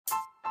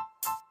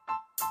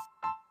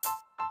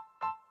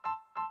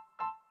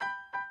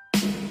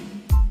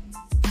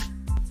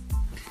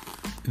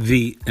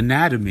The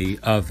anatomy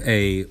of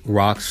a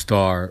rock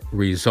star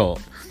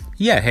result.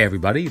 Yeah, hey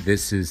everybody,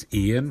 this is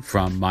Ian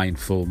from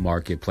Mindful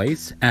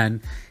Marketplace, and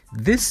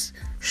this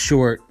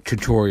short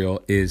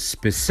tutorial is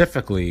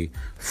specifically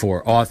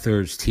for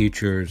authors,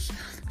 teachers,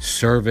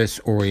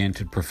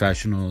 service-oriented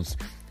professionals,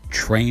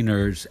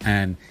 trainers,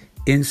 and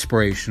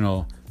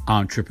inspirational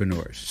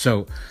entrepreneurs.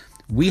 So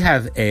we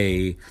have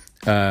a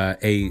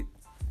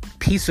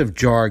piece of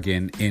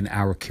jargon in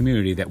our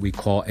community that we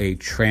call a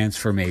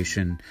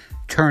transformation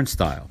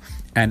turnstile.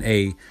 And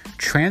a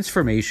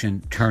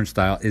transformation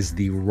turnstile is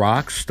the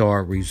rock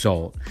star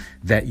result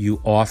that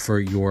you offer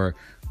your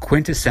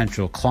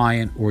quintessential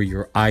client or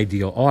your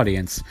ideal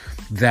audience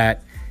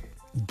that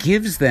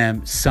gives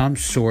them some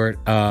sort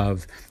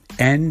of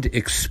end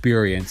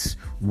experience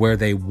where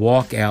they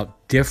walk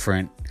out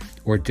different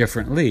or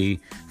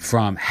differently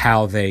from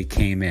how they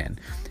came in.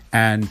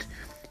 And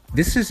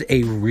this is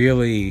a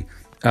really,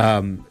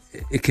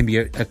 it can be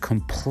a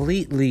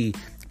completely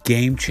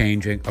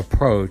game-changing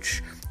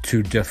approach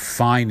to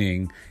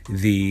defining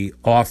the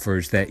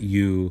offers that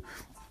you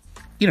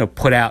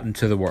put out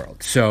into the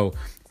world. So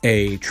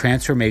a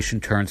transformation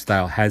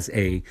turnstile has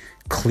a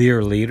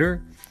clear leader,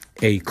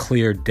 a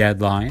clear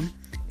deadline,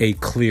 a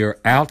clear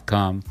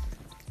outcome,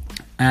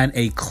 and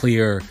a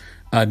clear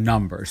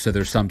number. So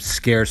there's some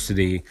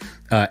scarcity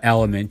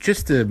element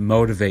just to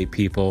motivate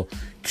people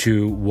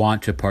to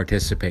want to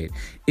participate.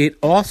 It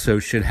also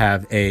should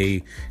have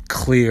a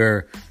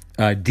clear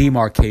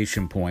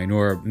demarcation point,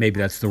 or maybe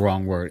that's the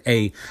wrong word,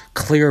 a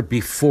clear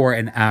before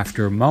and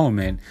after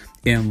moment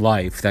in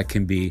life that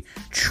can be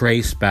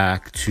traced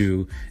back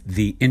to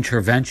the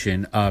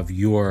intervention of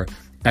your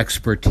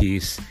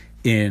expertise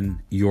in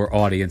your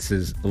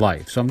audience's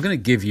life. So I'm going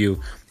to give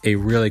you a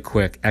really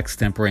quick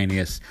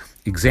extemporaneous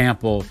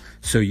example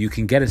so you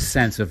can get a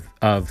sense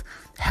of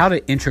how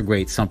to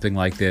integrate something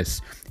like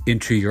this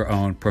into your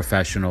own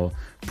professional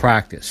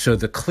practice. So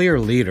the clear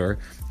leader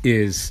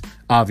is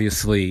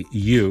obviously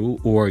you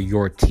or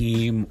your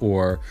team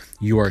or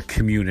your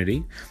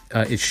community.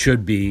 It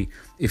should be,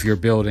 if you're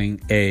building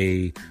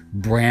a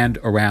brand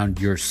around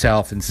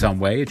yourself in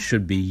some way, it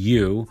should be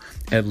you,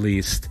 at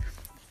least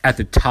at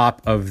the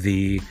top of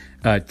the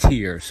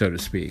tier, so to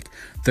speak.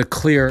 The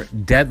clear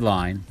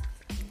deadline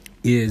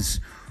is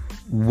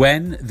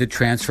when the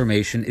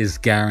transformation is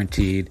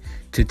guaranteed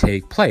to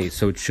take place.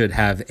 So it should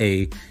have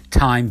a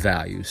time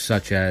value,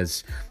 such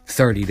as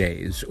 30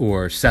 days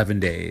or 7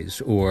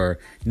 days or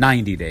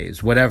 90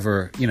 days,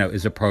 whatever,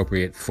 is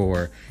appropriate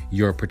for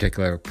your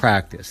particular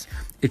practice.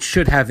 It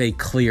should have a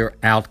clear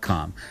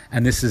outcome.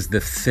 And this is the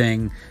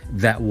thing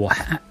that will,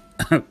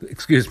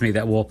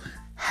 that will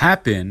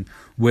happen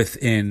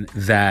within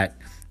that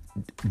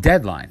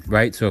deadline,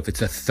 right? So if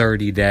it's a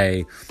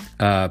 30-day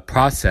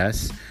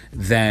process,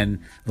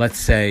 then let's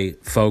say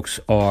folks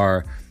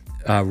are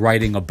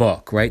writing a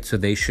book, right? So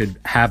they should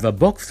have a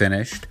book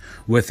finished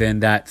within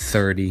that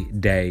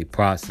 30-day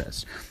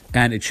process.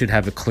 And it should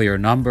have a clear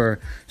number.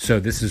 So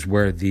this is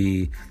where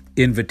the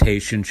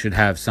invitation should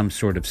have some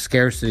sort of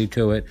scarcity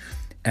to it.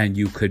 And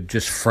you could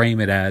just frame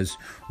it as,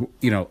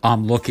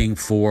 I'm looking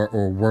for,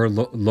 or we're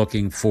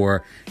looking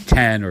for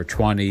 10 or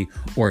 20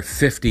 or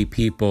 50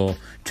 people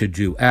to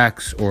do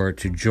X or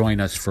to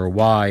join us for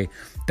Y,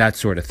 that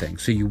sort of thing.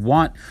 So you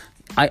want,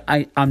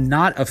 I'm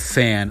not a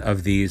fan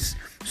of these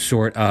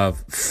sort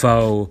of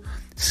faux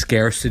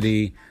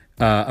scarcity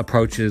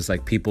approaches,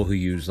 like people who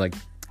use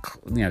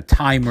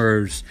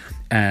timers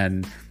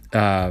and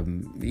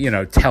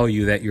tell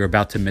you that you're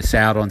about to miss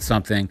out on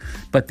something.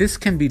 But this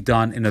can be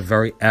done in a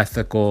very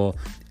ethical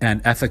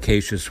and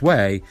efficacious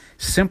way,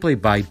 simply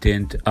by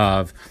dint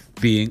of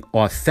being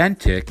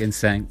authentic and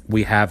saying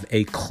we have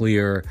a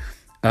clear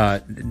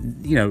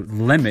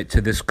limit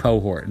to this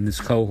cohort, and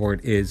this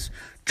cohort is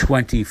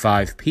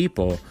 25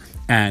 people,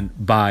 and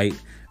by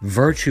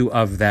virtue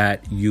of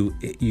that, you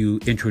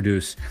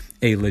introduce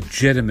a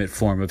legitimate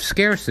form of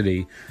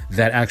scarcity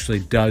that actually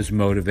does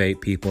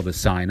motivate people to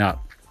sign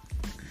up.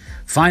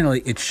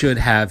 Finally, it should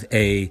have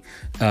a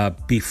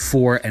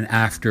before and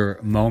after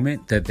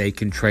moment that they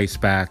can trace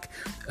back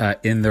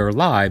in their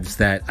lives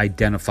that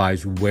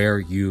identifies where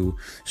you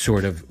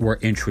sort of were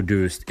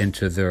introduced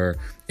into their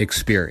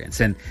experience.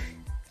 And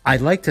I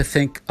like to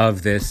think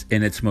of this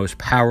in its most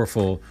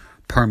powerful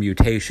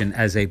permutation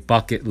as a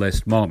bucket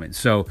list moment.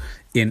 So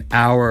in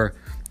our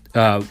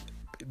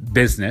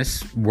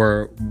business,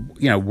 we're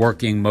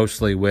working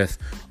mostly with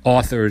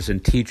authors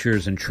and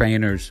teachers and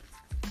trainers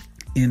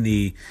in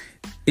the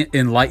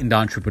enlightened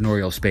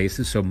entrepreneurial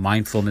spaces, so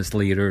mindfulness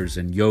leaders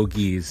and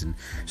yogis and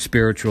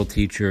spiritual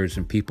teachers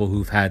and people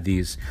who've had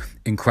these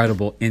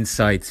incredible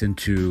insights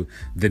into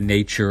the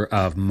nature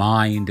of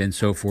mind and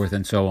so forth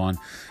and so on.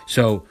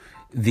 So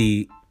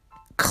the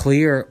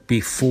clear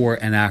before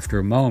and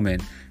after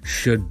moment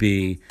should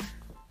be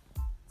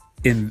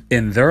in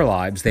their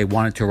lives. They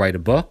wanted to write a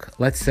book,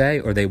 let's say,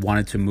 or they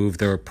wanted to move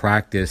their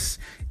practice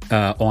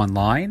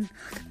online,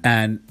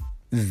 and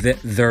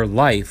their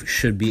life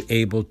should be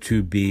able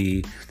to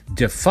be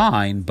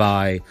defined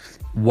by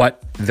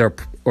what their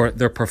or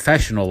their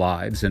professional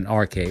lives, in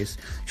our case,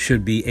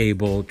 should be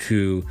able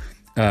to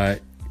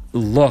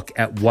look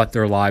at what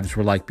their lives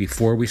were like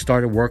before we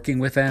started working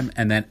with them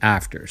and then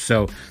after.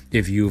 So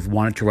if you've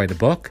wanted to write a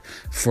book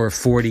for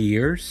 40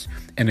 years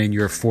and in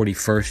your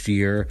 41st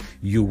year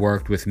you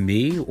worked with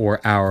me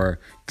or our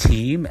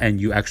team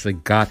and you actually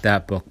got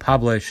that book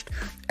published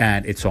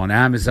and it's on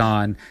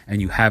Amazon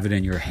and you have it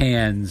in your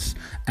hands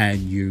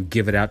and you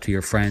give it out to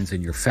your friends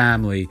and your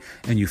family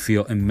and you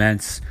feel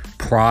immense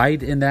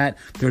pride in that,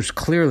 there's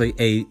clearly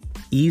a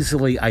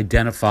easily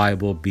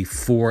identifiable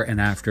before and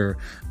after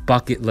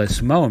bucket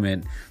list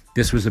moment.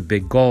 This was a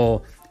big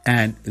goal,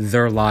 and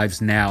their lives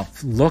now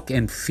look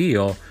and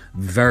feel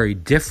very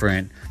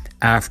different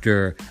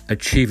after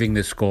achieving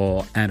this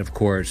goal. And of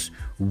course,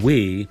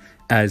 we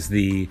as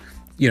the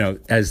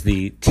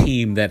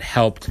team that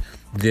helped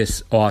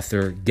this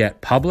author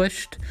get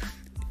published,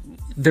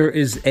 there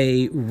is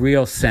a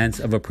real sense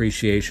of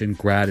appreciation,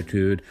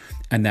 gratitude,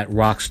 and that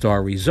rock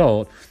star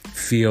result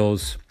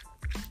feels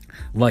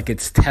like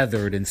it's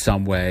tethered in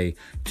some way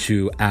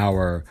to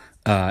our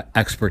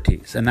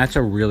expertise. And that's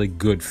a really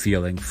good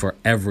feeling for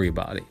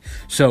everybody.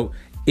 So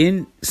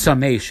in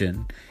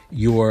summation,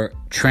 your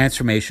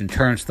transformation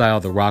turnstile,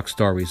 the rock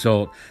star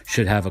result,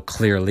 should have a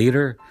clear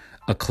leader,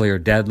 a clear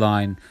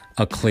deadline,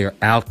 a clear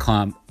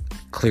outcome.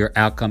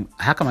 How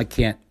come I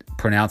can't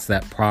pronounce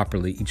that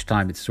properly each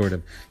time it sort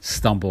of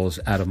stumbles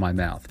out of my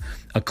mouth?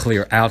 A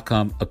clear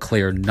outcome, a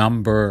clear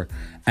number,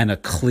 and a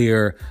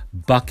clear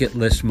bucket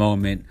list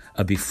moment,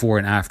 a before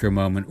and after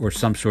moment, or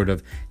some sort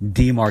of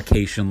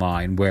demarcation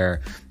line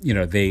where,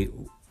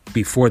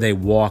 before they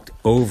walked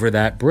over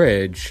that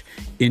bridge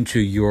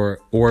into your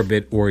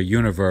orbit or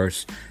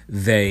universe,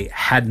 they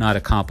had not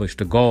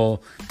accomplished a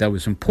goal that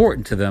was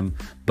important to them,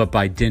 but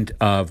by dint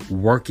of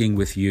working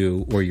with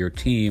you or your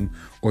team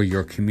or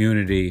your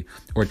community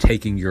or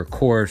taking your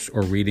course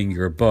or reading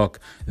your book,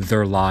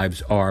 their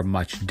lives are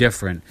much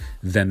different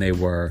than they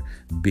were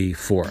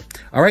before.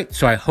 All right,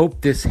 so I hope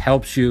this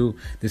helps you.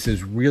 This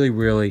is really,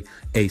 really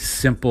a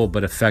simple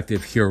but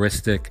effective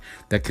heuristic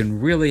that can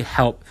really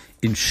help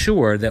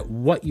ensure that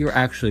what you're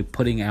actually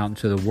putting out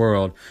into the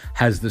world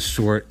has the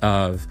sort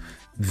of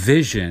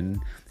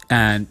vision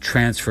and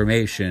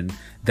transformation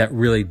that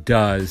really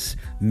does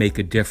make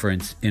a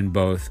difference in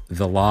both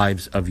the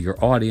lives of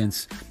your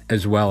audience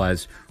as well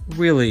as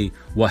really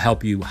will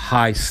help you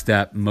high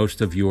step most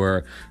of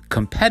your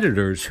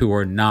competitors who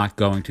are not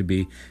going to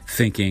be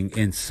thinking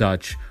in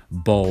such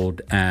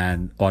bold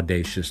and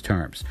audacious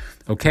terms.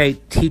 Okay,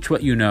 teach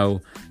what you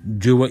know,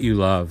 do what you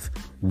love,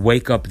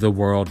 wake up the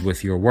world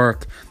with your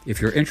work.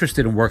 If you're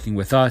interested in working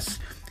with us,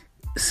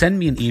 send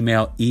me an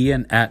email,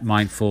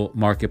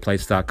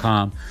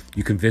 ian@mindfulmarketplace.com.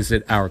 You can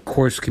visit our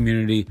course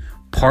community,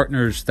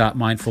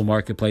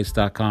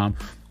 partners.mindfulmarketplace.com,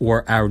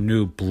 or our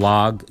new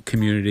blog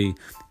community,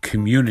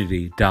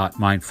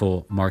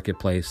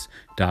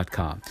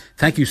 community.mindfulmarketplace.com.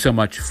 Thank you so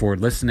much for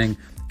listening,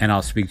 and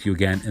I'll speak to you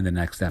again in the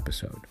next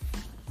episode.